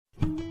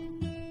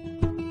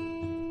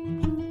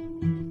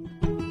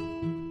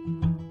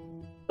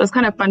those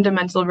kind of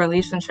fundamental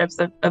relationships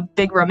of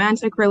big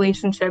romantic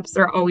relationships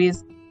are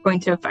always going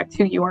to affect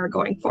who you are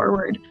going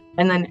forward.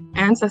 And then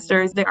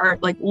ancestors, they are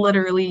like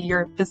literally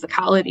your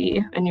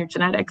physicality and your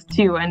genetics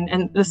too,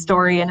 and the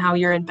story and how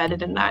you're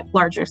embedded in that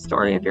larger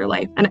story of your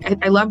life. And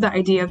I love the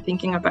idea of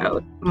thinking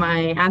about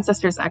my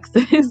ancestors'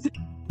 exes.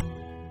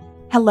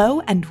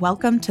 Hello and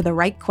welcome to The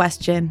Right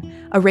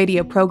Question, a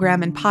radio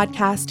program and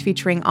podcast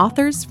featuring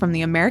authors from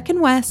the American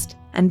West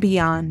and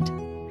beyond.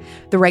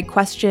 The Right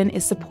Question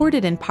is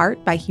supported in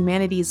part by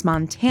Humanities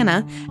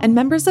Montana and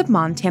members of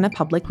Montana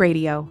Public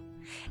Radio,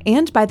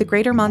 and by the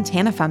Greater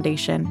Montana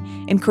Foundation,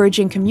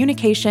 encouraging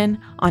communication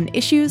on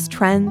issues,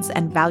 trends,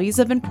 and values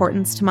of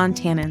importance to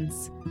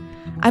Montanans.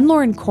 I'm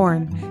Lauren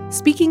Korn,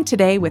 speaking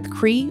today with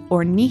Cree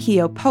or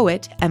Nehiyaw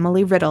poet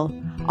Emily Riddle,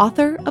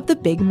 author of The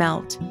Big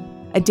Melt,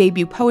 a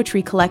debut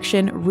poetry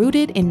collection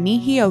rooted in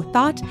Nehiyaw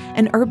thought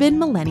and urban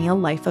millennial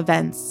life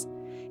events.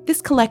 This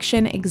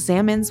collection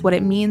examines what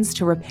it means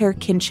to repair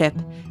kinship,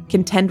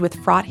 contend with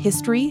fraught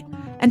history,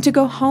 and to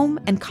go home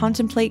and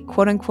contemplate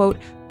quote-unquote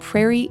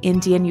prairie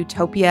Indian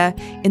utopia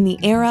in the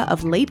era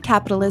of late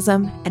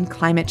capitalism and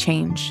climate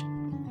change.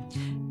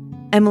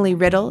 Emily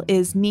Riddle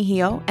is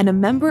Nehiyaw and a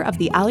member of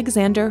the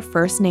Alexander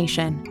First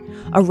Nation.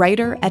 A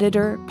writer,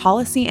 editor,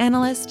 policy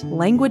analyst,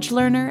 language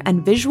learner,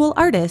 and visual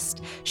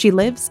artist, she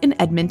lives in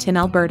Edmonton,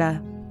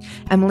 Alberta.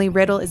 Emily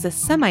Riddle is a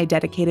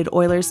semi-dedicated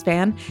Oilers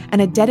fan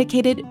and a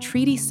dedicated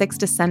Treaty 6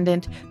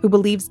 descendant who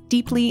believes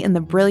deeply in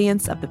the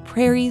brilliance of the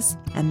prairies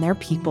and their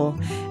people.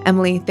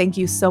 Emily, thank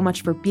you so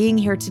much for being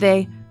here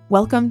today.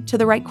 Welcome to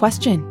The Right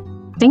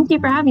Question. Thank you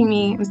for having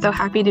me. I'm so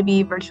happy to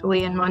be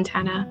virtually in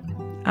Montana.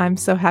 I'm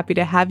so happy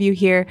to have you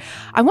here.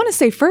 I want to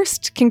say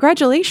first,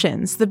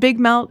 congratulations. The Big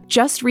Melt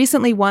just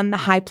recently won the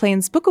High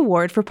Plains Book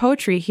Award for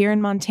poetry here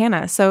in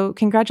Montana, so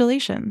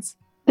congratulations.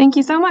 Thank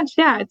you so much.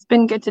 Yeah, it's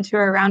been good to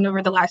tour around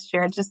over the last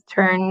year. It just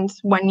turned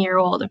 1 year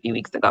old a few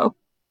weeks ago.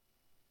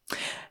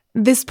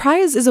 This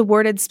prize is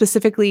awarded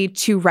specifically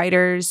to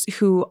writers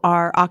who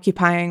are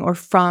occupying or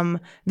from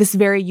this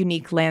very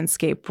unique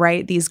landscape,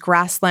 right? These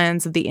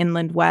grasslands of the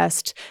inland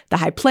west, the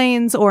high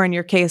plains, or in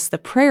your case, the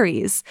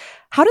prairies.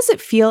 How does it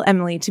feel,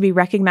 Emily, to be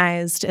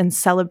recognized and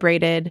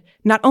celebrated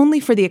not only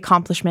for the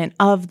accomplishment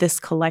of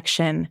this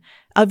collection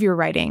of your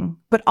writing,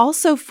 but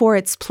also for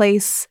its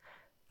place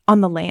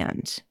on the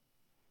land?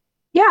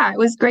 Yeah, it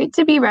was great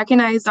to be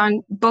recognized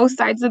on both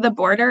sides of the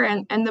border.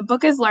 And the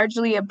book is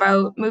largely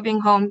about moving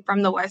home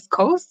from the West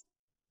Coast,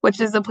 which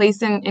is a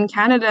place in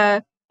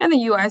Canada and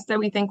the US that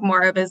we think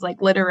more of as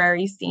like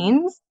literary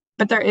scenes.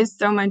 But there is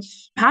so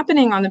much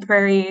happening on the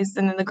prairies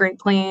and in the Great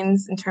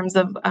Plains in terms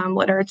of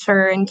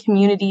literature and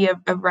community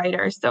of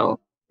writers. So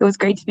it was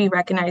great to be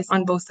recognized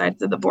on both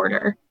sides of the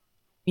border.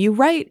 You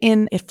write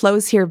in It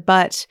Flows Here,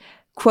 but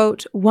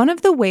quote, one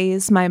of the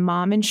ways my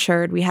mom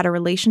ensured we had a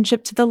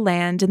relationship to the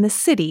land and the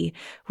city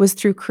was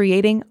through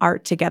creating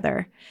art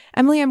together.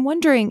 Emily, I'm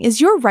wondering,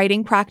 is your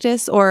writing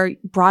practice or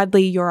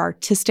broadly your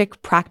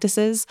artistic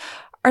practices,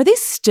 are they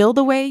still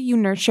the way you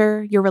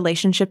nurture your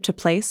relationship to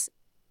place?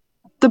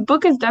 The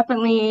book is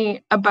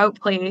definitely about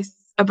place,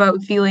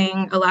 about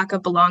feeling a lack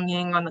of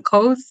belonging on the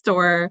coast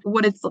or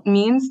what it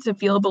means to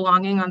feel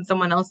belonging on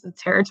someone else's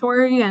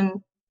territory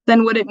and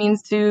then what it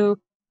means to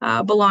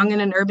belong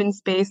in an urban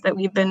space that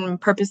we've been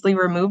purposely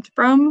removed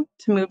from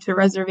to move to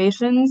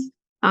reservations.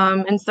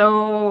 And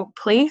so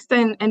place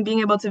and being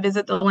able to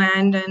visit the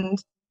land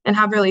and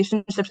have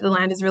relationship to the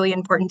land is really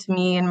important to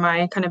me and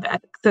my kind of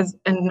ethics as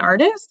an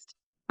artist.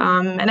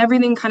 And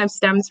everything kind of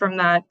stems from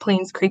that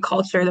Plains Cree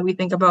culture that we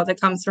think about that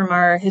comes from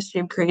our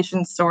history of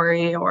creation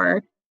story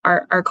or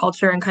our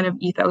culture and kind of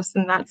ethos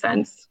in that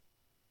sense.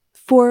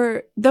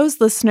 For those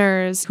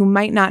listeners who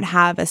might not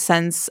have a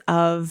sense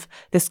of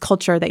this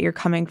culture that you're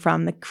coming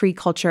from, the Cree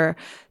culture,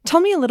 tell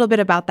me a little bit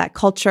about that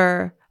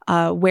culture,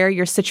 where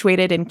you're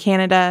situated in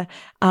Canada,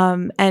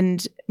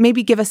 and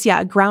maybe give us,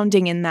 a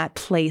grounding in that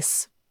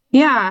place.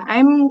 Yeah,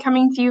 I'm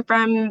coming to you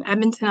from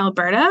Edmonton,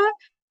 Alberta.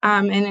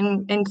 And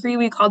in Cree,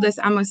 we call this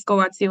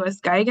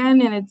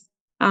Amaskowatziwaskaigan, and it's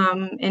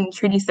in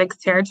Treaty 6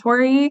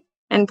 territory.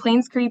 And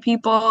Plains Cree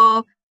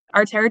people,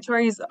 our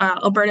territories,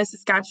 Alberta,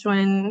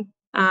 Saskatchewan,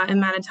 in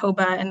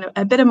Manitoba and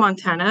a bit of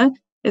Montana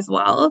as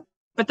well.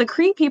 But the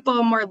Cree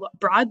people more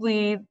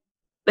broadly,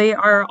 they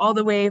are all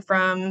the way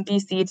from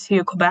BC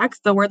to Quebec.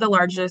 So we're the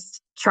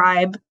largest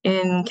tribe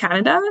in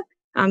Canada.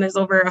 There's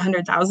over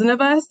 100,000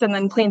 of us. And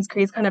then Plains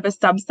Cree is kind of a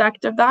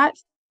subsect of that.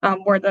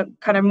 We're the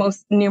kind of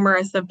most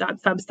numerous of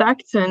that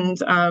subsect.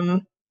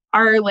 And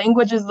our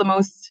language is the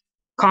most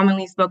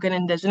commonly spoken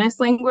Indigenous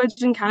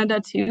language in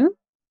Canada too.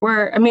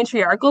 We're a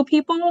matriarchal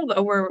people,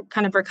 though we're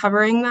kind of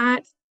recovering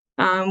that.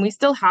 We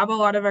still have a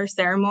lot of our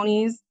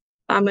ceremonies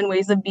and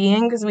ways of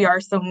being because we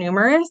are so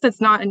numerous.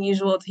 It's not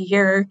unusual to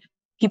hear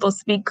people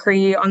speak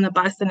Cree on the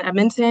bus in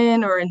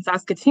Edmonton or in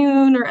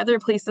Saskatoon or other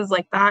places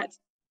like that.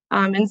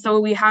 And so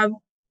we have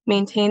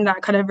maintained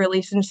that kind of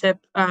relationship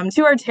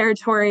to our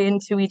territory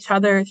and to each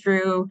other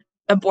through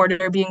a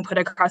border being put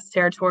across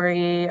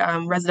territory,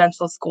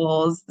 residential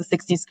schools, the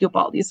 60s scoop,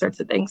 all these sorts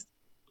of things.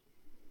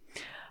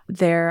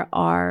 there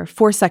are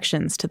 4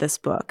 sections to this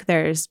book.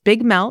 There's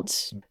Big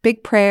Melt,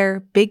 Big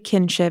Prayer, Big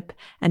Kinship,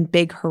 and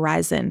Big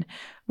Horizon.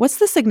 What's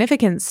the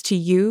significance to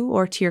you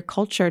or to your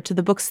culture, to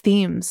the book's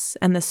themes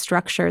and the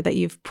structure that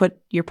you've put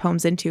your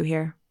poems into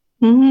here?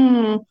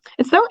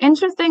 It's so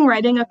interesting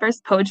writing a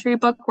first poetry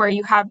book where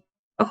you have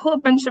a whole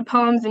bunch of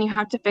poems and you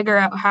have to figure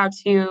out how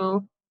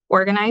to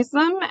organize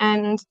them.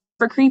 And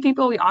for Cree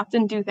people, we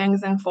often do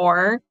things in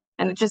 4,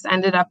 and it just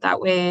ended up that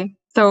way.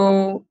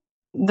 So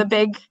the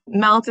Big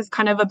Melt is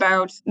kind of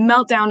about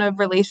meltdown of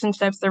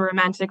relationships, the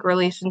romantic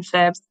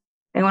relationships.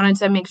 I wanted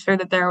to make sure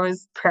that there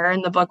was prayer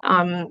in the book.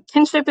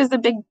 Kinship is a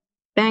big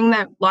thing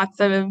that lots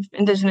of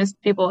Indigenous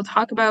people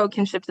talk about: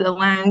 kinship to the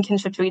land,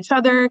 kinship to each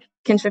other,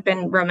 kinship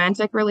in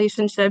romantic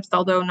relationships,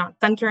 although not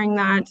centering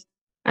that.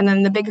 And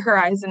then the Big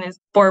Horizon is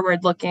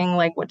forward looking,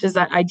 like what does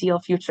that ideal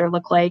future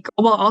look like,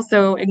 while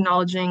also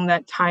acknowledging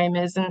that time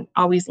isn't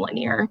always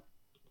linear.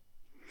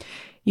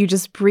 You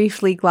just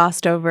briefly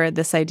glossed over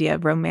this idea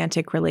of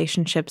romantic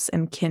relationships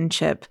and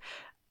kinship.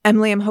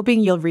 Emily, I'm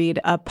hoping you'll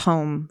read a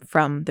poem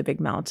from The Big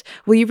Melt.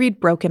 Will you read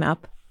Broken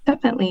Up?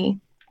 Definitely.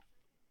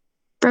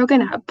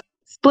 Broken up.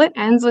 Split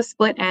ends with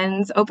split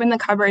ends. Open the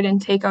cupboard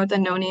and take out the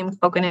no-name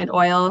coconut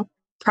oil.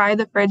 Pry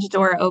the fridge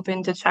door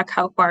open to check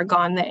how far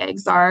gone the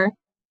eggs are.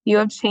 You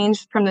have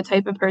changed from the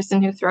type of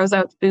person who throws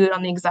out food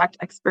on the exact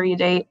expiry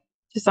date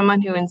to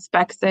someone who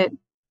inspects it,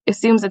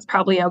 assumes it's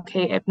probably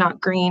okay if not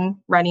green,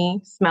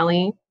 runny,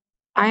 smelly.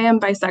 I am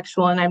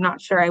bisexual and I'm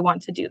not sure I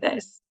want to do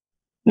this.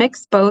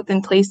 Mix both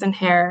and place in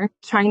hair,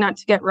 trying not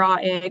to get raw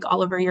egg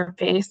all over your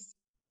face.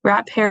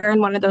 Wrap hair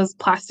in one of those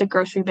plastic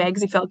grocery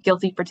bags you felt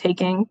guilty for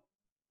taking.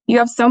 You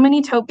have so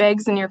many tote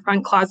bags in your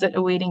front closet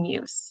awaiting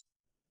use.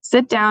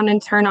 Sit down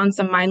and turn on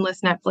some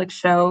mindless Netflix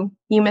show.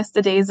 You miss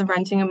the days of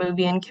renting a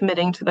movie and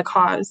committing to the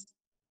cause.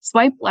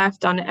 Swipe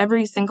left on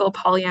every single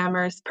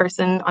polyamorous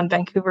person on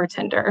Vancouver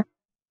Tinder.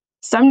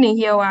 Some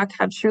Nehiyaw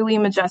have truly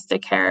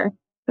majestic hair,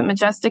 but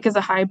majestic is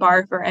a high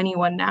bar for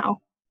anyone now.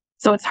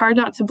 So it's hard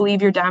not to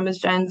believe your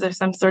damaged ends are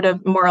some sort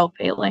of moral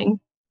failing.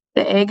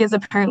 The egg is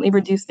apparently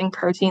reducing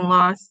protein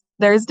loss.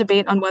 There is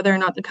debate on whether or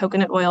not the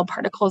coconut oil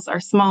particles are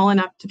small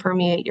enough to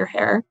permeate your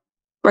hair.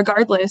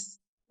 Regardless,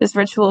 this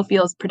ritual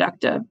feels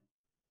productive.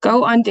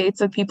 Go on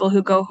dates with people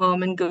who go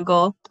home and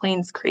Google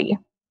Plains Cree.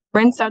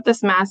 Rinse out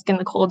this mask in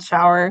the cold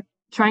shower,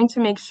 trying to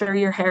make sure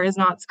your hair is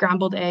not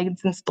scrambled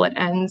eggs and split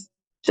ends,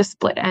 just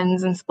split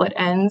ends and split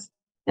ends.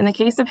 In the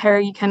case of hair,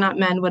 you cannot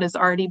mend what is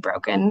already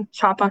broken.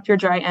 Chop off your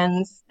dry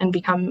ends and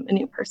become a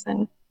new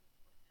person.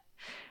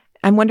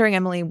 I'm wondering,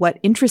 Emily, what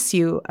interests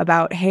you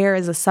about hair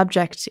as a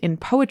subject in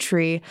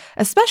poetry,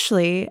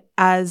 especially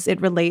as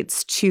it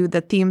relates to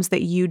the themes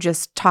that you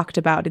just talked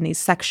about in these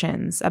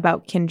sections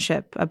about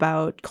kinship,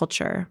 about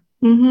culture.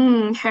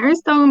 Hair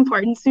is so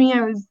important to me.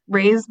 I was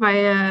raised by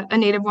a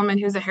Native woman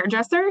who's a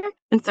hairdresser.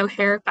 And so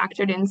hair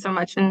factored in so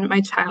much in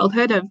my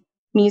childhood of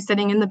me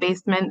sitting in the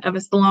basement of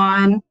a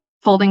salon,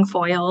 folding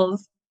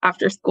foils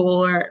after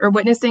school, or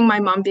witnessing my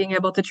mom being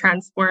able to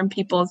transform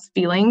people's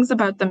feelings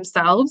about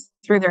themselves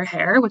through their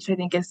hair, which I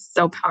think is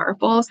so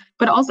powerful.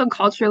 But also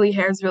culturally,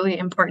 hair is really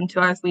important to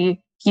us. We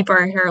keep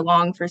our hair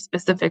long for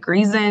specific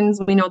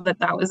reasons. We know that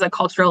that was a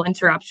cultural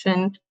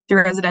interruption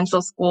through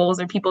residential schools,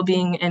 or people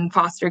being in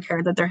foster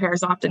care, that their hair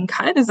is often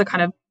cut is a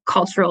kind of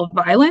cultural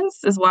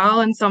violence as well.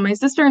 And so my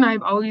sister and I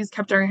have always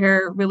kept our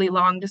hair really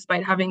long,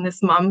 despite having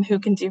this mom who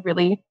can do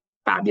really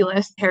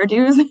fabulous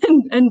hairdos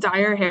and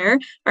dye our hair.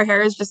 Our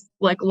hair is just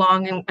like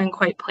long and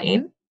quite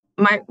plain.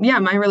 My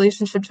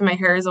relationship to my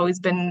hair has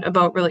always been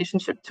about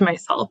relationship to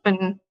myself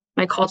and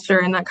my culture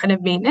and that kind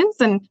of maintenance.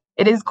 And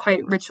it is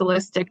quite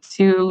ritualistic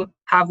to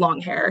have long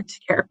hair to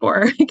care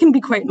for. It can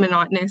be quite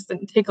monotonous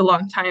and take a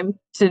long time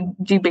to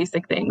do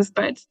basic things.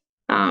 But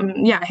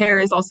hair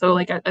is also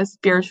like a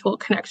spiritual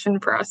connection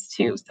for us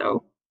too.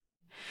 So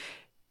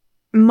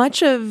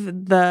much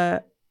of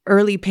the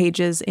early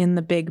pages in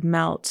the Big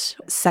Melt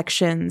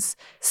sections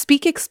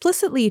speak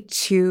explicitly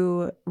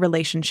to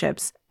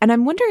relationships. And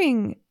I'm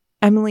wondering,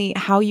 Emily,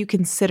 how you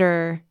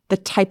consider the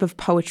type of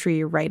poetry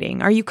you're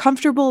writing. Are you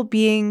comfortable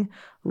being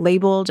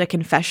labeled a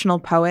confessional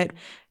poet,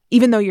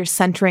 even though you're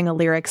centering a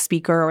lyric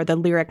speaker or the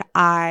lyric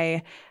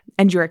I,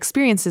 and your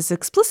experiences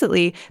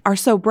explicitly are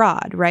so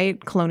broad, right?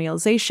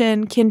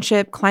 Colonialization,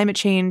 kinship, climate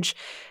change.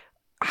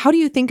 How do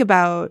you think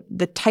about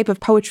the type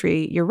of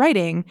poetry you're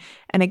writing?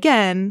 And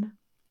again,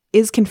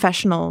 is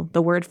confessional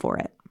the word for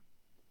it?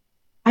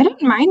 I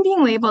don't mind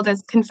being labeled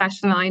as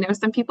confessional. I know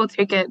some people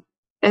take it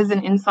as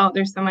an insult.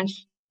 There's so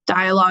much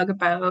dialogue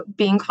about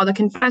being called a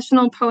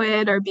confessional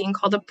poet or being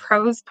called a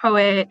prose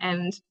poet.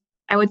 And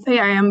I would say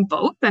I am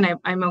both, and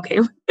I'm okay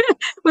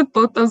with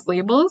both those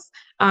labels.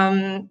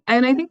 And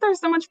I think there's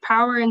so much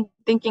power in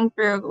thinking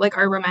through like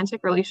our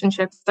romantic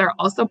relationships. They're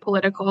also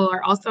political,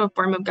 or also a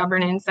form of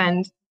governance.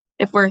 And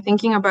if we're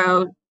thinking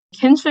about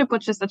kinship,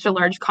 which is such a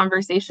large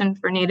conversation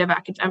for Native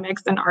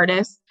academics and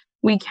artists,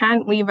 we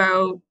can't leave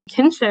out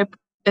kinship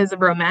as a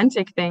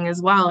romantic thing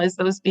as well, as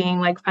those being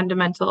like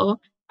fundamental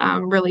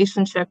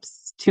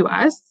relationships to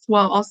us,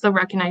 while also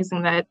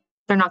recognizing that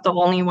they're not the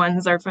only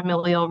ones, are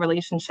familial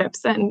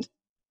relationships. And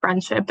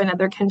friendship and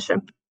other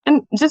kinship.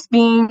 And just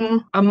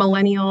being a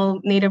millennial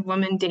Native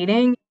woman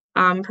dating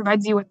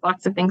provides you with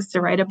lots of things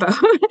to write about.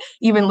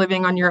 Even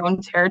living on your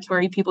own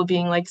territory, people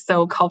being like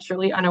so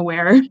culturally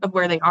unaware of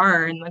where they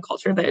are and the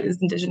culture that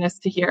is indigenous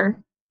to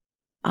here.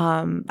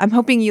 I'm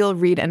hoping you'll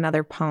read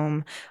another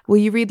poem. Will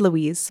you read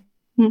Louise?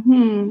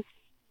 Mm-hmm.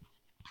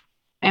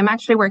 I'm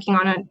actually working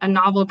on a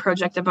novel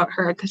project about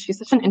her because she's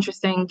such an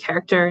interesting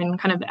character in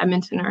kind of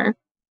Edmonton or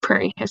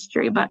prairie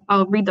history. But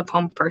I'll read the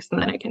poem first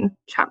and then I can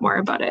chat more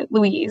about it.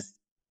 Louise.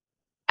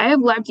 I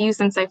have loved you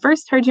since I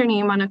first heard your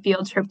name on a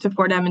field trip to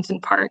Fort Edmonton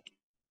Park.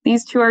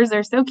 These tours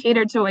are so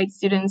catered to white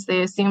students,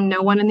 they assume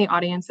no one in the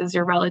audience is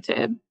your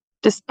relative,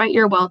 despite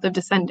your wealth of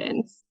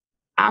descendants.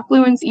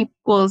 Affluence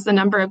equals the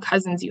number of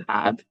cousins you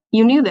have.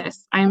 You knew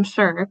this, I am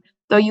sure,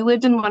 though you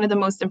lived in one of the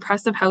most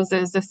impressive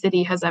houses the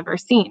city has ever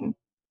seen.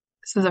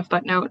 This is a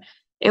footnote.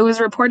 It was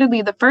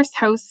reportedly the first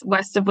house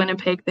west of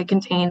Winnipeg that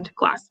contained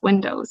glass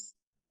windows.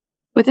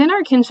 Within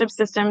our kinship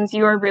systems,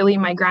 you are really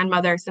my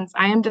grandmother since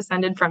I am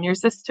descended from your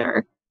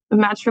sister. A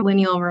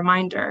matrilineal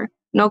reminder,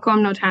 Nokom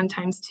Notan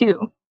times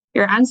 2.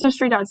 Your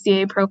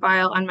Ancestry.ca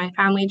profile on my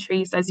family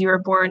tree says you were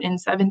born in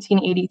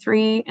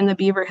 1783 in the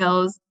Beaver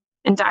Hills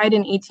and died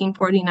in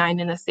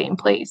 1849 in the same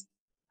place.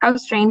 How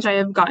strange I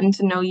have gotten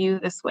to know you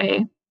this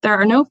way. There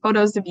are no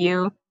photos of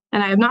you,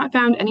 and I have not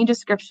found any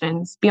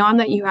descriptions beyond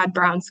that you had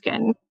brown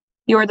skin.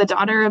 You are the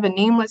daughter of a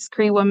nameless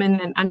Cree woman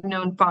and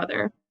unknown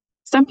father.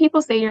 Some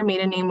people say your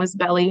maiden name was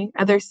Belly,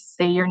 others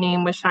say your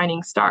name was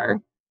Shining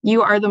Star.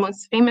 You are the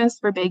most famous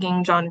for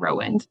begging John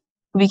Rowand,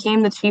 who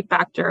became the chief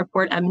factor of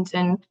Fort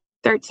Edmonton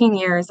 13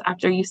 years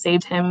after you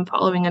saved him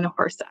following a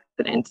horse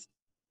accident.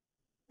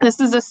 This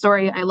is a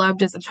story I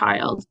loved as a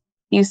child.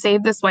 You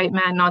saved this white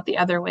man, not the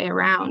other way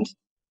around.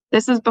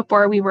 This is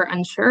before we were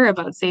unsure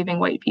about saving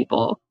white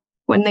people.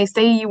 When they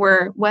say you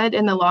were wed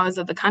in the laws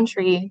of the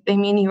country, they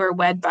mean you were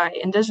wed by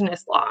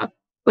Indigenous law,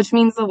 which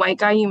means the white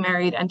guy you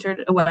married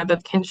entered a web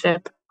of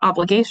kinship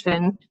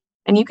obligation,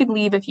 and you could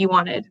leave if you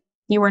wanted.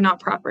 You were not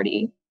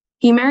property.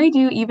 He married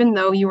you even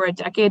though you were a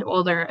decade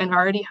older and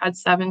already had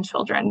 7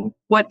 children.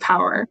 What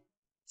power!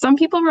 Some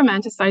people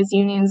romanticize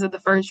unions of the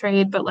fur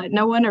trade, but let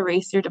no one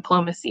erase your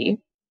diplomacy.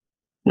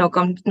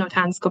 Nokom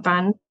Notan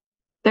Skopan.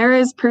 There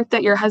is proof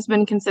that your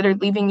husband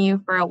considered leaving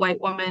you for a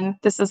white woman.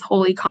 This is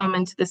wholly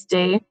common to this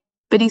day,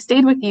 but he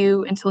stayed with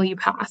you until you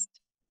passed.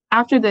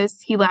 After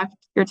this, he left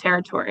your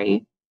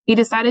territory. He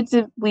decided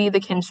to leave the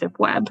kinship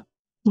web.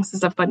 This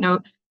is a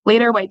footnote.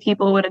 Later, white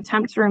people would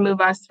attempt to remove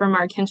us from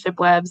our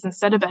kinship webs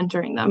instead of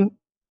entering them.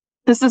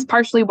 This is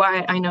partially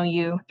why I know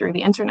you through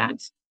the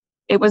internet.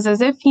 It was as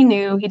if he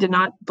knew he did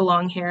not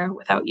belong here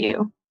without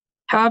you.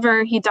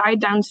 However, he died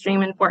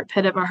downstream in Fort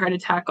Pitt of a heart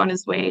attack on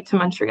his way to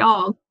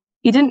Montreal.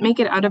 He didn't make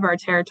it out of our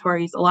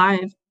territories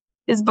alive.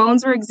 His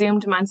bones were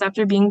exhumed months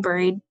after being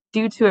buried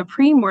due to a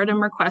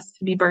pre-mortem request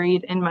to be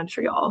buried in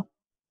Montreal.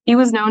 He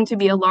was known to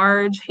be a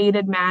large,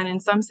 hated man,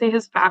 and some say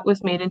his fat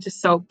was made into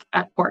soap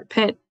at Fort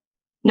Pitt.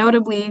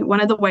 Notably,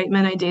 one of the white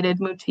men I dated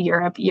moved to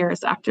Europe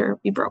years after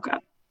we broke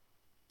up.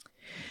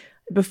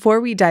 Before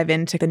we dive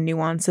into the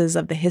nuances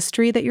of the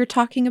history that you're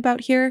talking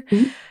about here,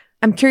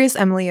 I'm curious,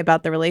 Emily,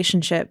 about the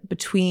relationship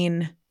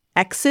between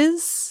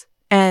exes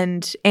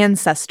and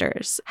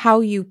ancestors,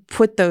 how you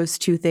put those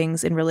two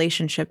things in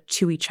relationship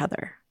to each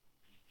other.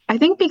 I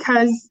think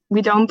because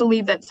we don't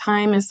believe that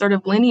time is sort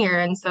of linear,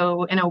 and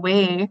so in a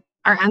way,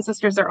 our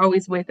ancestors are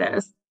always with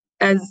us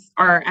as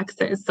our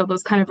exes. So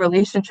those kind of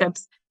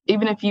relationships,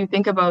 even if you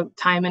think about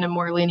time in a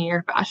more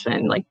linear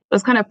fashion, like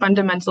those kind of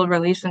fundamental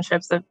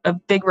relationships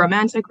of big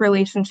romantic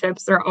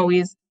relationships are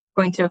always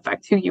going to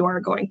affect who you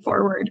are going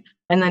forward.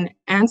 And then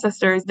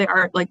ancestors, they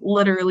are like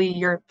literally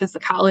your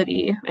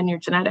physicality and your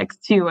genetics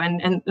too,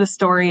 and the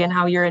story and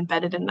how you're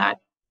embedded in that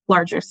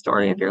larger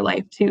story of your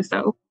life too.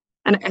 So,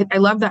 and I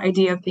love the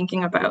idea of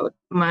thinking about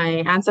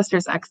my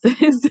ancestors'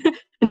 exes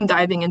and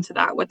diving into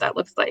that, what that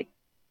looks like.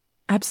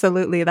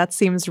 Absolutely. That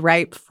seems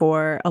ripe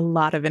for a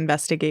lot of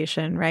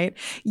investigation, right?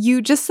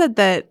 You just said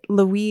that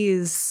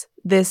Louise,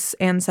 this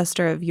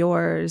ancestor of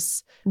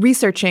yours,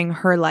 researching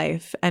her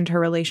life and her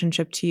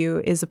relationship to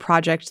you is a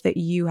project that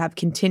you have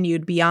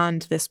continued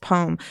beyond this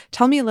poem.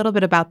 Tell me a little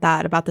bit about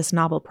that, about this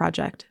novel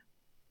project.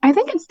 I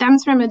think it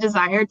stems from a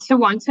desire to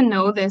want to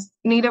know this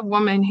Native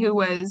woman who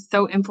was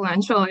so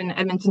influential in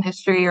Edmonton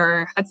history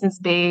or Hudson's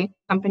Bay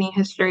Company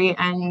history,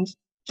 and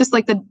just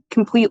like the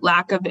complete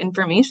lack of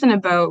information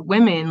about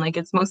women. Like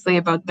it's mostly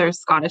about their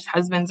Scottish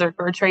husbands or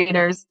fur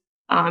traders.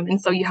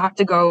 And so you have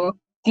to go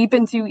deep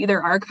into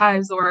either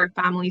archives or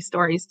family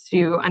stories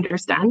to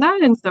understand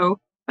that. And so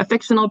a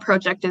fictional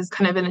project is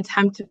kind of an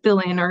attempt to fill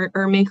in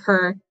or make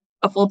her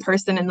a full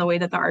person in the way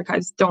that the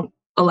archives don't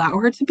allow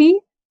her to be.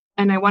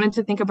 And I wanted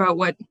to think about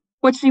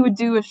what she would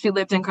do if she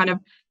lived in kind of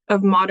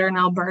modern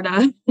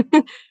Alberta,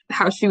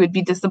 how she would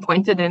be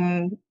disappointed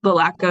in the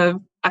lack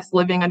of us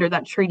living under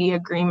that treaty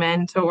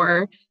agreement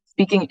or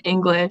speaking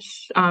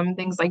English,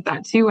 things like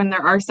that too. And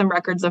there are some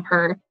records of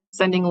her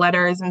sending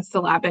letters and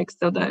syllabics.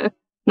 So the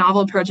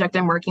novel project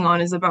I'm working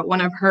on is about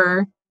one of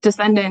her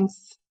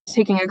descendants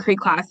taking a Cree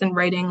class and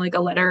writing like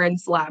a letter in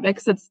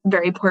syllabics. It's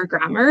very poor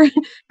grammar,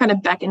 kind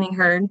of beckoning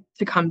her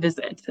to come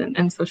visit.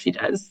 And so she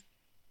does.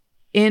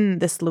 In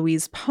this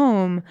Louise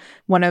poem,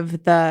 one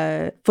of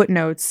the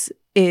footnotes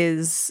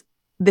is,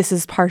 "This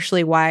is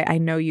partially why I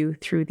know you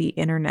through the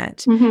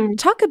internet." Mm-hmm.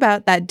 Talk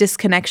about that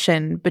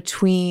disconnection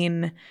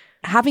between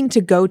having to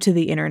go to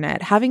the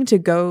internet, having to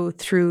go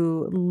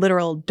through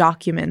literal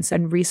documents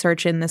and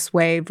research in this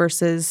way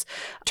versus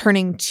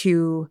turning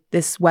to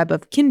this web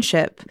of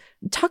kinship.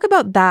 Talk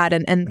about that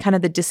and kind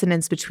of the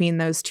dissonance between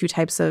those two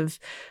types of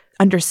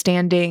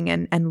understanding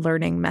and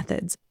learning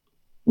methods.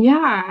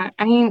 Yeah,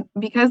 I mean,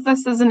 because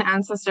this is an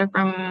ancestor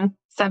from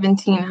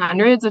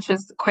 1700s, which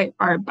is quite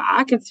far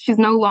back, she's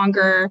no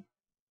longer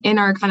in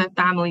our kind of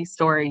family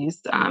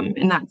stories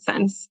in that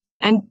sense.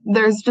 And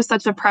there's just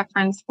such a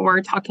preference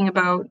for talking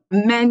about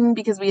men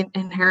because we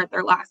inherit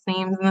their last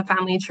names in the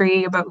family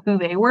tree about who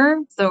they were.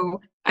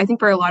 So I think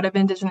for a lot of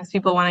Indigenous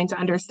people wanting to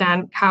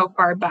understand how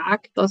far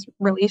back those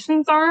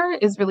relations are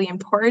is really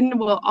important.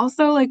 Well,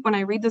 also, like when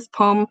I read this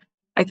poem,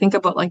 I think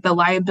about like the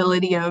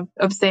liability of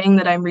saying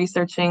that I'm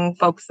researching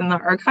folks in the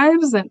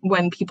archives and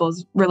when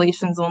people's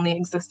relations only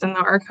exist in the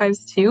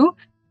archives too.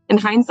 In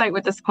hindsight,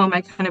 with this poem,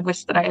 I kind of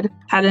wish that I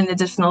had an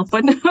additional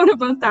footnote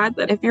about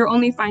that if you're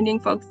only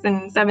finding folks in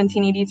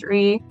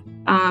 1783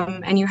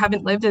 and you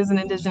haven't lived as an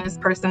Indigenous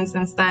person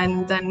since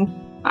then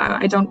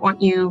I don't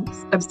want you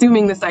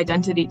assuming this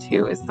identity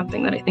too is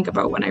something that I think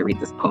about when I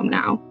read this poem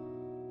now.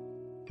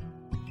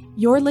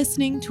 You're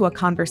listening to a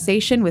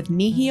conversation with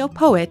Nehiyaw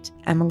poet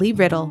Emily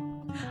Riddle.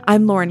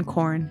 I'm Lauren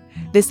Korn.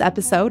 This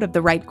episode of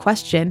The Right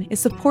Question is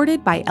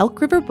supported by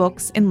Elk River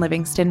Books in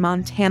Livingston,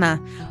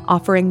 Montana,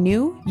 offering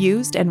new,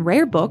 used, and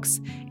rare books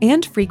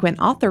and frequent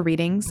author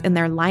readings in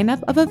their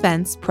lineup of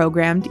events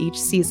programmed each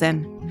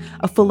season.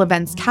 A full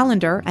events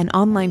calendar and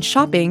online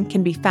shopping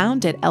can be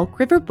found at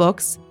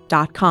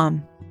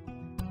elkriverbooks.com.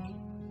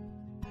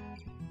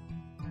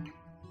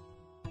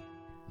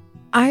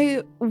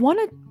 I want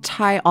to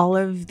tie all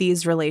of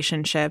these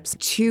relationships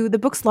to the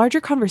book's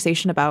larger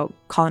conversation about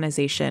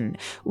colonization.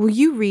 Will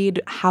you read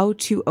How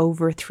to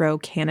Overthrow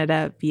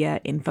Canada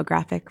via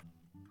Infographic?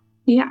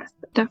 Yes,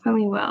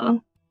 definitely will.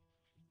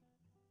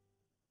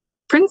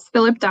 Prince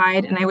Philip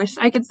died, and I wish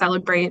I could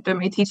celebrate, but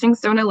my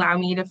teachings don't allow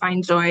me to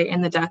find joy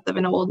in the death of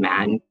an old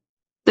man.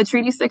 The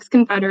Treaty 6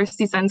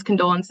 Confederacy sends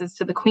condolences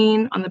to the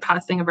Queen on the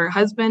passing of her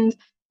husband,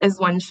 as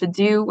one should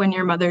do when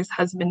your mother's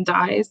husband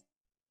dies.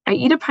 I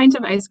eat a pint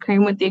of ice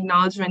cream with the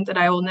acknowledgement that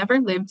I will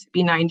never live to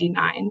be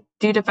 99,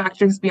 due to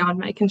factors beyond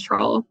my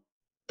control.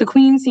 The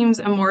Queen seems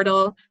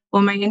immortal,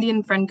 while my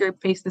Indian friend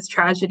group faces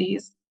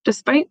tragedies.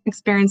 Despite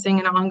experiencing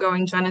an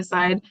ongoing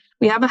genocide,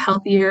 we have a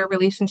healthier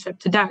relationship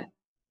to death.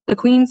 The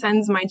Queen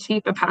sends my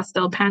chief a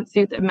pastel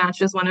pantsuit that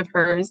matches one of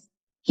hers.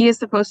 He is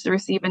supposed to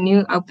receive a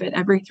new outfit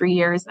every 3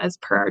 years as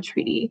per our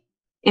treaty.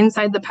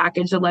 Inside the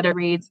package, a letter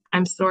reads,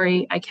 "I'm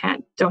sorry, I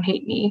can't, don't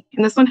hate me."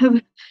 And this one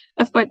has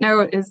a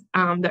footnote is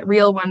that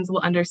real ones will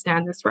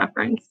understand this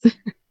reference.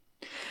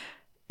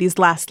 These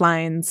last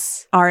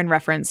lines are in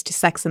reference to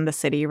Sex and the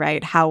City,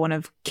 right? How one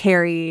of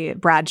Carrie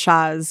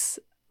Bradshaw's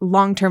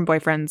long-term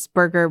boyfriends,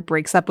 Berger,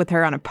 breaks up with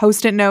her on a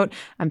Post-it note.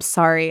 "I'm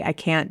sorry, I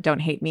can't,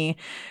 don't hate me."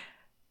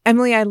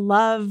 Emily, I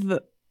love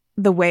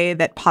the way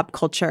that pop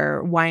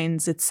culture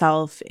winds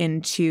itself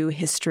into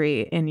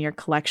history in your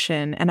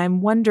collection. And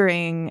I'm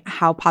wondering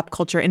how pop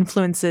culture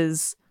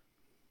influences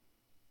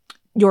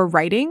your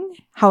writing,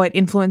 how it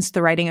influenced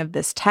the writing of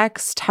this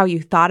text, how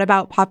you thought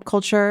about pop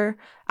culture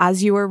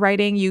as you were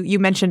writing. You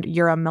mentioned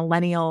you're a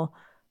millennial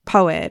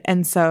poet.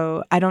 And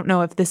so I don't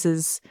know if this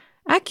is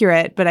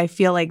accurate, but I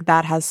feel like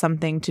that has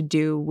something to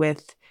do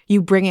with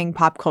you bringing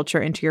pop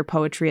culture into your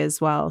poetry as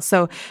well.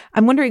 So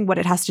I'm wondering what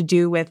it has to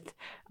do with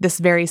this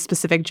very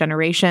specific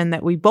generation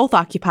that we both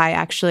occupy,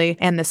 actually,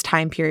 and this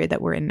time period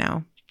that we're in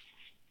now.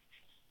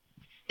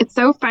 It's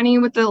so funny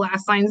with the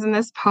last lines in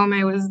this poem.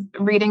 I was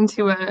reading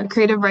to a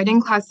creative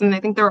writing class, and I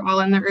think they were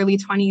all in their early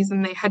 20s,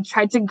 and they had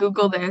tried to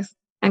Google this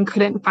and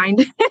couldn't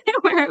find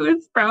where it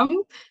was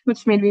from,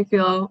 which made me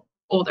feel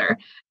older.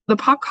 The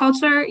pop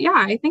culture, yeah,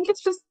 I think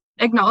it's just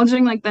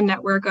acknowledging like the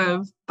network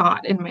of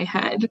thought in my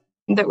head,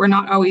 that we're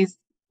not always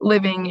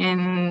living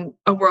in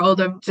a world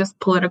of just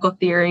political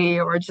theory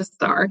or just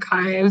the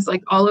archives.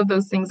 Like all of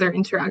those things are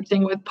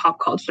interacting with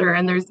pop culture,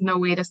 and there's no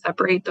way to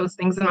separate those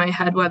things in my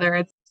head, whether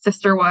it's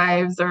Sister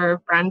Wives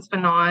or Frantz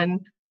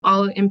Fanon,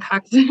 all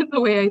impact the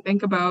way I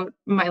think about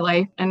my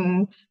life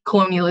and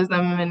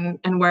colonialism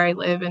and where I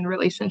live in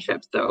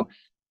relationships. So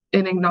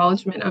an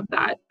acknowledgement of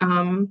that.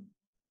 And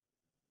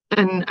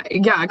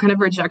yeah, kind of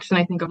rejection,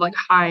 I think, of like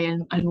high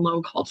and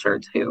low culture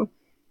too.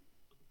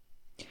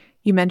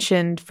 You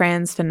mentioned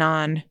Frantz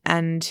Fanon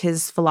and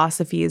his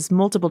philosophies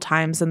multiple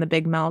times in The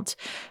Big Melt.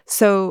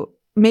 So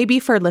maybe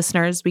for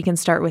listeners, we can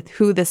start with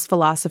who this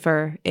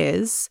philosopher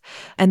is,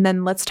 and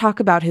then let's talk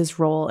about his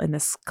role in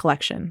this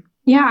collection.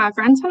 Yeah,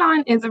 Frantz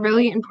Fanon is a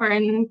really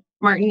important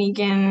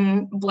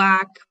Martinican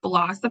Black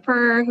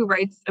philosopher who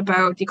writes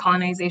about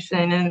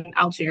decolonization in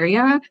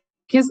Algeria.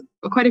 He has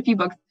quite a few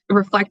books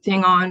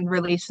reflecting on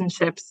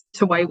relationships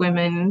to white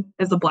women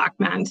as a Black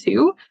man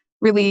too.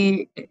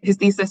 Really, his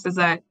thesis is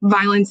that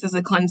violence is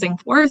a cleansing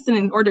force, and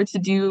in order to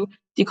do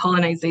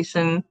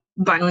decolonization,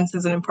 violence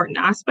is an important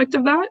aspect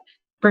of that.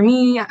 For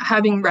me,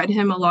 having read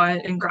him a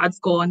lot in grad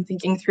school and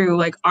thinking through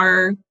like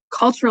our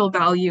cultural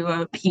value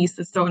of peace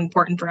is so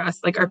important for us.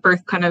 Like our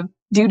first kind of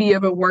duty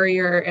of a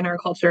warrior in our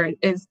culture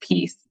is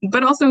peace,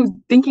 but also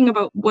thinking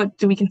about what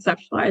do we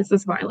conceptualize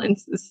as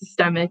violence, as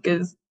systemic,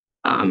 as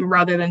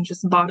rather than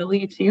just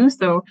bodily too.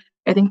 So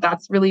I think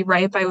that's really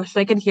ripe. I wish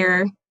I could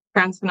hear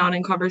Frantz Fanon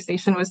in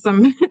conversation with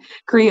some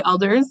Cree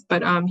elders,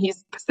 but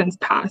he's since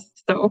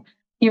passed. So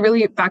he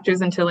really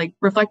factors into like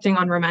reflecting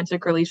on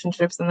romantic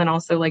relationships and then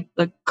also like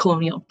the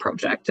colonial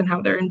project and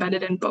how they're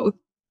embedded in both.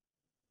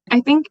 I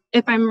think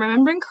if I'm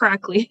remembering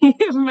correctly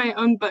in my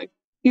own book,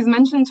 he's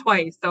mentioned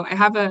twice. So I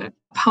have a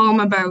poem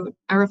about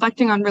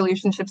reflecting on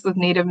relationships with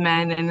Native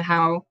men and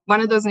how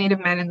one of those Native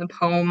men in the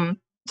poem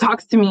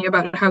talks to me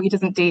about how he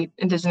doesn't date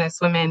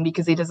Indigenous women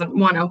because he doesn't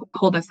want to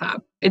hold us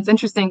up. It's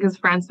interesting because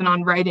Frantz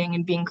Fanon writing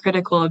and being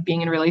critical of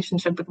being in a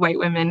relationship with white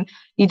women,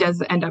 he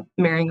does end up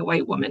marrying a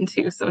white woman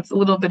too. So it's a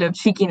little bit of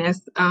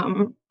cheekiness.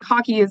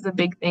 Hockey is a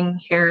big thing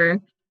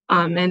here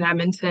in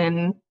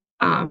Edmonton.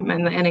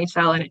 And the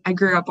NHL. And I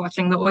grew up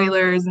watching the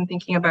Oilers and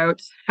thinking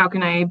about how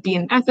can I be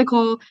an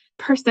ethical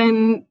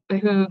person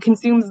who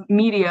consumes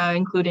media,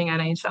 including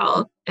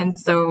NHL. And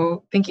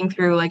so thinking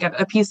through like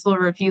a peaceful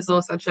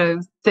refusal, such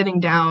as sitting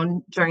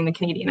down during the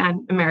Canadian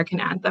and American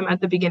anthem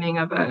at the beginning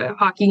of a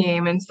hockey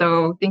game. And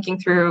so thinking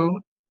through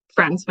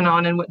Frantz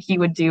Fanon and what he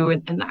would do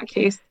in that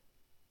case.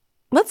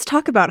 Let's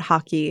talk about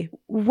hockey.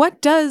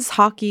 What does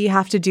hockey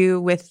have to do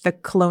with the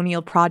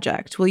colonial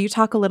project? Will you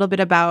talk a little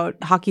bit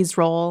about hockey's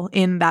role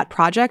in that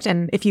project?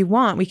 And if you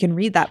want, we can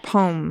read that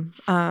poem.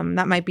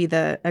 That might be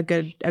a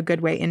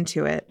good way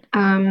into it.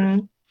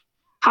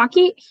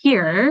 Hockey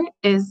here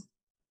is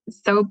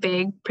so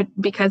big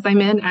because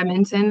I'm in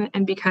Edmonton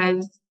and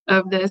because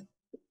of this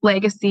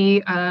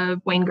legacy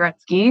of Wayne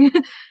Gretzky.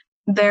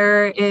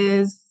 There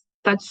is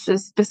such a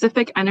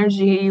specific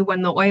energy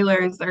when the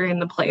Oilers are in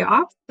the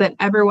playoffs that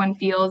everyone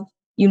feels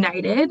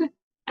united.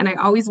 And I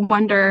always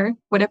wonder,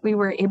 what if we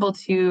were able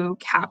to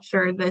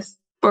capture this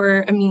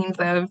for a means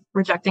of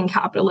rejecting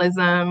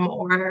capitalism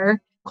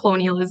or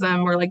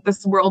colonialism or like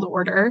this world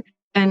order?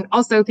 And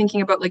also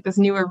thinking about like this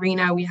new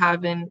arena we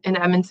have in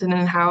Edmonton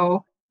and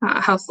how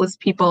houseless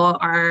people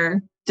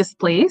are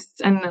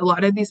displaced. And a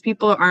lot of these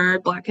people are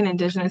Black and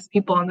Indigenous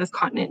people on this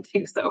continent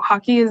too. So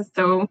hockey is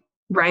so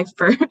rife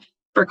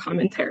for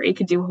commentary.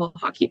 Could do a whole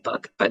hockey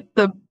book. But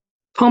the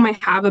poem I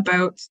have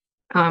about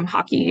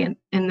hockey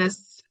in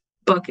this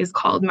book is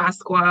called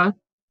Masqua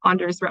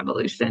Anders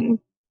Revolution.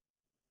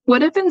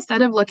 What if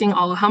instead of looking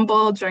all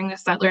humble during the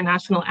settler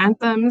national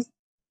anthems,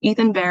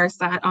 Ethan Bear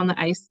sat on the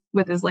ice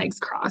with his legs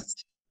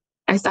crossed?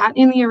 I sat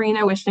in the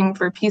arena wishing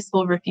for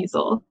peaceful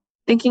refusal,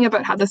 thinking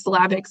about how the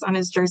syllabics on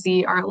his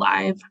jersey are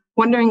alive,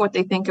 wondering what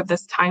they think of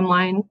this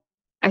timeline.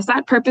 I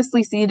sat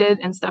purposely seated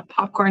and stuffed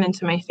popcorn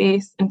into my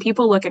face, and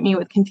people look at me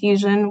with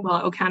confusion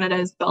while O Canada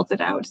is belted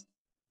out.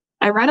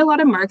 I read a lot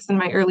of Marx in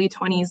my early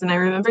 20s, and I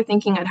remember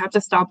thinking I'd have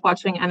to stop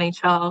watching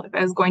NHL if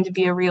I was going to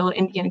be a real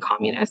Indian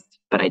communist,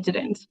 but I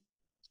didn't.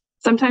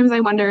 Sometimes I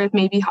wonder if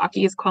maybe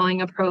hockey is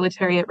calling a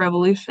proletariat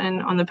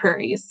revolution on the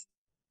prairies.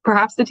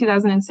 Perhaps the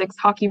 2006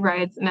 hockey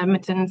riots in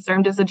Edmonton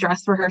served as a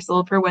dress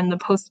rehearsal for when the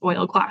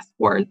post-oil class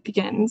war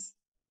begins.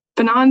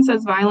 Fanon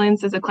says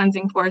violence is a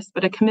cleansing force,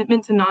 but a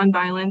commitment to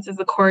nonviolence is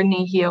a core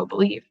Nehiyaw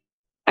belief.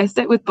 I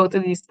sit with both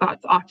of these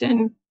thoughts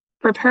often.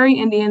 For Prairie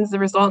Indians, the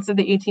results of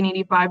the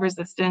 1885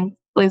 resistance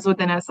lays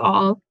within us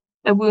all,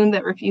 a wound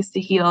that refused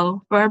to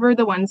heal, forever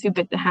the ones who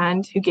bit the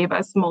hand who gave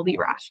us moldy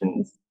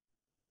rations.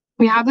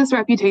 We have this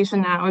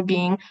reputation now of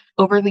being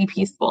overly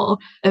peaceful,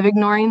 of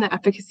ignoring the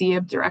efficacy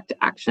of direct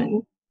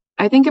action.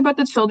 I think about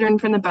the children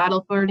from the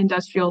Battleford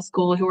Industrial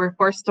School who were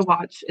forced to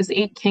watch as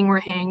 8 king were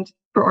hanged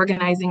for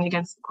organizing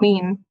against the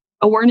Queen,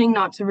 a warning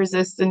not to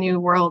resist the New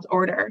World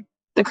Order.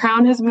 The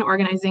Crown has been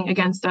organizing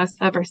against us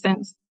ever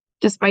since,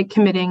 despite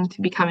committing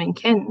to becoming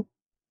kin.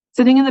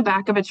 Sitting in the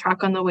back of a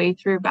truck on the way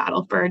through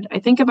Battleford, I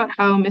think about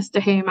how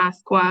Mistahe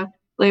Masqua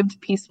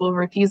lived peaceful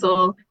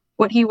refusal,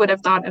 what he would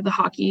have thought of the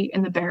hockey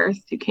and the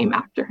bears who came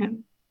after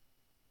him.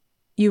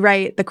 You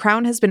write, the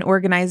Crown has been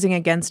organizing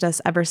against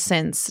us ever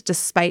since,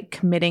 despite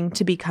committing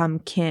to become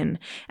kin.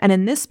 And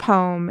in this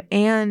poem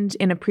and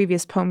in a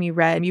previous poem you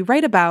read, you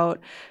write about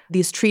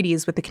these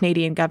treaties with the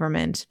Canadian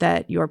government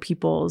that your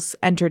peoples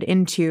entered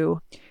into.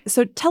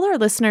 So tell our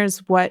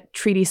listeners what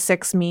Treaty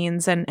 6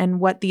 means and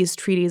what these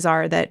treaties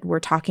are that we're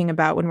talking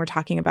about when we're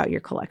talking about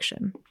your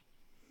collection.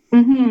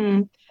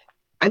 Mm-hmm.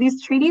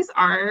 These treaties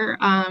are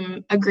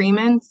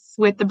agreements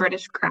with the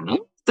British Crown.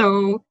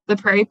 So the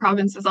Prairie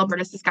provinces,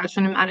 Alberta,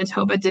 Saskatchewan, and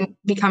Manitoba didn't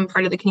become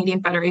part of the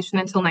Canadian Federation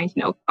until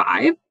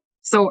 1905.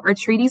 So our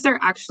treaties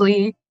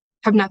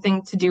have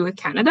nothing to do with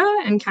Canada,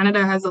 and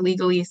Canada has a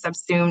legally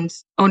subsumed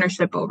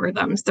ownership over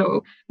them.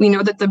 So we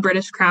know that the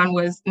British Crown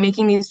was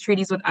making these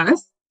treaties with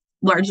us,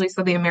 largely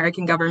so the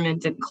American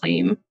government didn't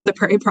claim the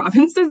Prairie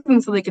provinces,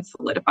 and so they could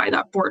solidify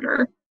that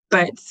border.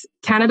 But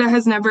Canada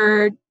has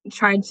never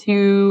tried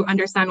to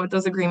understand what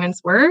those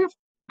agreements were.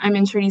 I'm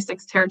in Treaty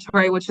 6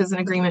 territory, which is an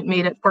agreement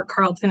made at Fort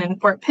Carlton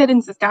and Fort Pitt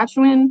in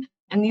Saskatchewan.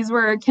 And these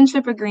were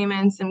kinship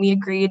agreements, and we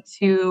agreed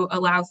to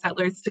allow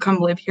settlers to come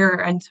live here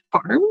and to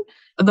farm.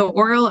 The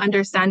oral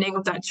understanding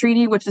of that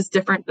treaty, which is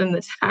different than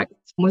the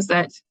text, was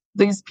that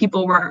these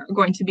people were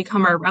going to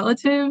become our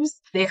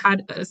relatives. They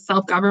had a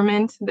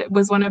self-government that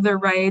was one of their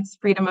rights,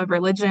 freedom of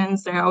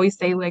religions. They always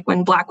say, like,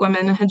 when Black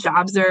women and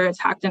hijabs are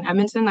attacked in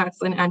Edmonton,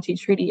 that's an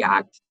anti-treaty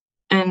act.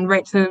 And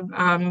right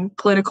to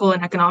political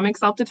and economic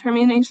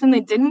self-determination. They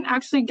didn't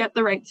actually get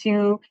the right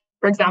to,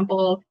 for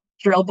example,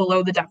 drill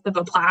below the depth of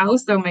a plow.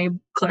 So my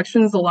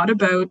collection is a lot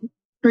about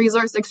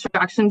resource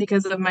extraction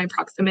because of my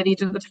proximity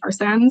to the tar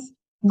sands.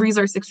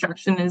 Resource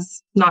extraction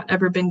has not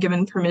ever been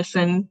given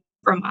permission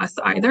from us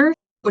either,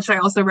 which I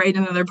also write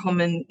in another poem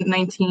in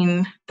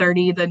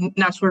 1930. The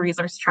Natural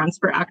Resource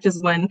Transfer Act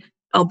is when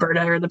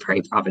Alberta or the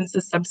Prairie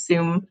provinces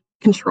subsume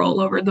control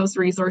over those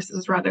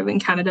resources rather than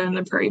Canada and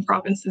the Prairie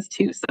provinces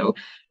too. So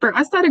for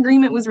us, that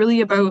agreement was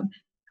really about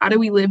how do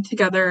we live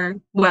together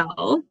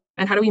well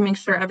and how do we make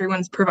sure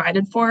everyone's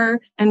provided for.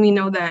 And we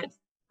know that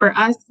for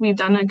us, we've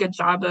done a good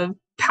job of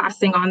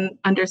passing on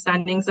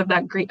understandings of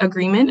that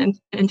agreement and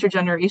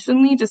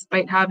intergenerationally,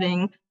 despite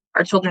having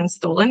our children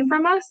stolen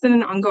from us in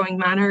an ongoing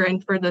manner.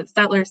 And for the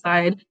settler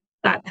side,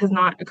 that has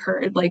not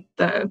occurred. Like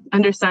the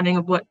understanding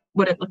of what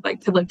it looked like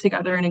to live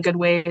together in a good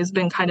way has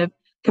been kind of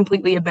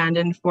completely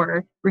abandoned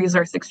for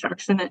resource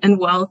extraction and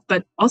wealth,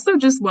 but also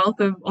just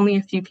wealth of only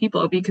a few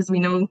people, because we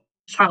know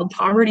child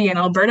poverty in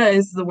Alberta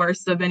is the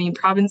worst of any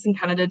province in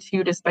Canada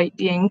too, despite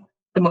being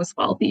the most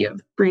wealthy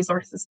of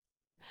resources.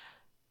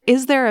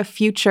 Is there a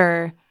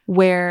future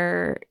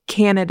where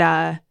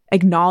Canada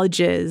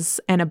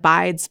acknowledges and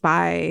abides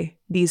by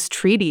these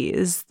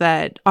treaties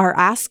that are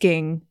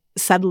asking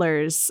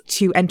settlers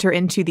to enter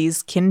into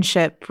these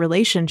kinship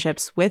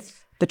relationships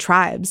with the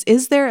tribes?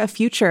 Is there a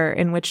future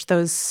in which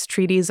those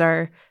treaties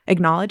are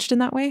acknowledged in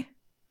that way?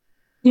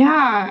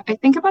 Yeah, I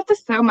think about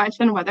this so much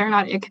and whether or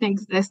not it can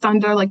exist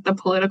under like the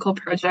political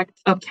project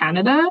of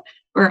Canada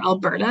or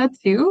Alberta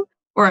too,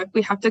 or if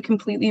we have to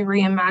completely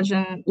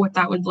reimagine what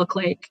that would look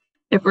like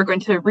if we're going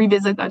to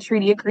revisit that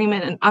treaty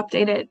agreement and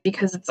update it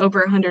because it's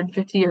over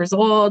 150 years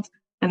old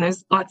and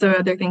there's lots of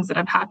other things that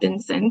have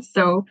happened since.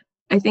 So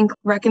I think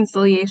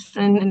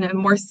reconciliation in a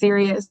more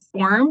serious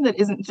form that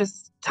isn't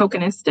just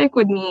tokenistic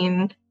would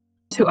mean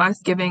to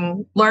us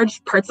giving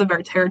large parts of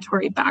our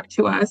territory back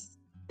to us,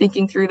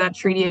 thinking through that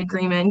treaty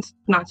agreement,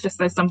 not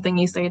just as something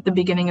you say at the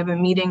beginning of a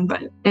meeting,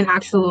 but an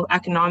actual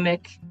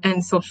economic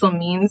and social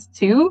means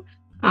too,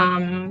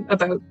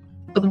 about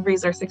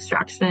resource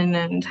extraction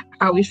and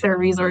how we share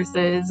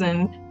resources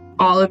and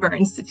all of our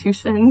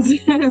institutions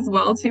as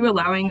well too,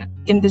 allowing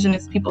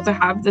Indigenous people to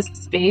have this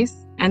space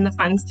and the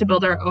funds to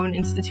build our own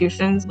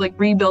institutions, like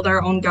rebuild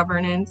our own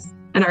governance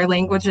and our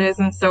languages.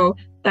 And so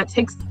that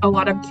takes a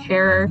lot of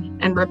care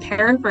and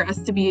repair for us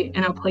to be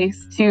in a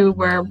place too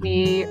where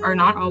we are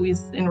not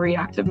always in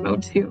reactive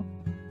mode too.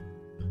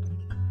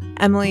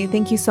 Emily,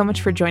 thank you so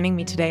much for joining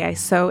me today. I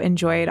so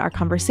enjoyed our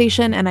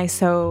conversation and I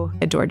so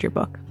adored your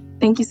book.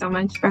 Thank you so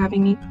much for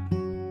having me.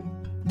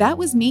 That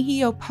was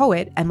Nehiyaw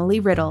poet Emily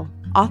Riddle,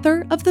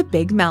 author of The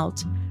Big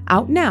Melt,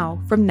 out now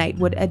from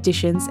Nightwood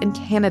Editions in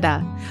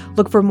Canada.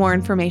 Look for more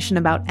information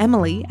about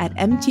Emily at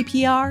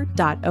mtpr.org,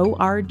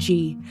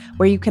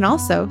 where you can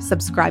also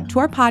subscribe to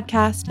our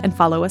podcast and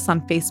follow us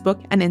on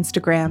Facebook and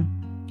Instagram.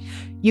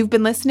 You've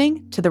been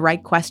listening to The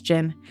Right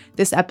Question.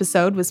 This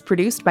episode was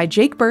produced by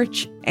Jake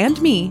Birch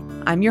and me.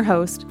 I'm your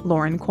host,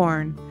 Lauren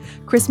Korn.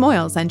 Chris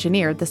Moyles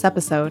engineered this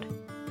episode.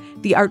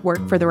 The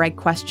artwork for The Right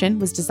Question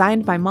was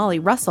designed by Molly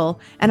Russell,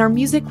 and our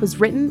music was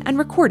written and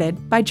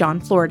recorded by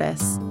John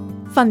Flordis.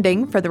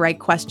 Funding for The Right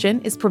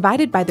Question is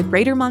provided by the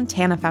Greater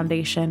Montana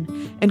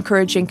Foundation,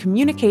 encouraging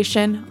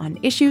communication on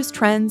issues,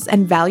 trends,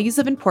 and values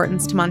of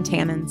importance to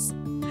Montanans.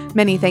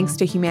 Many thanks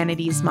to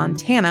Humanities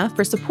Montana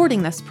for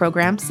supporting this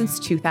program since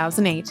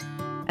 2008.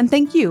 And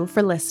thank you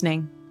for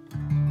listening.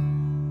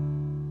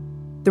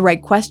 The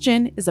Right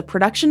Question is a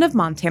production of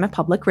Montana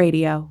Public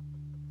Radio.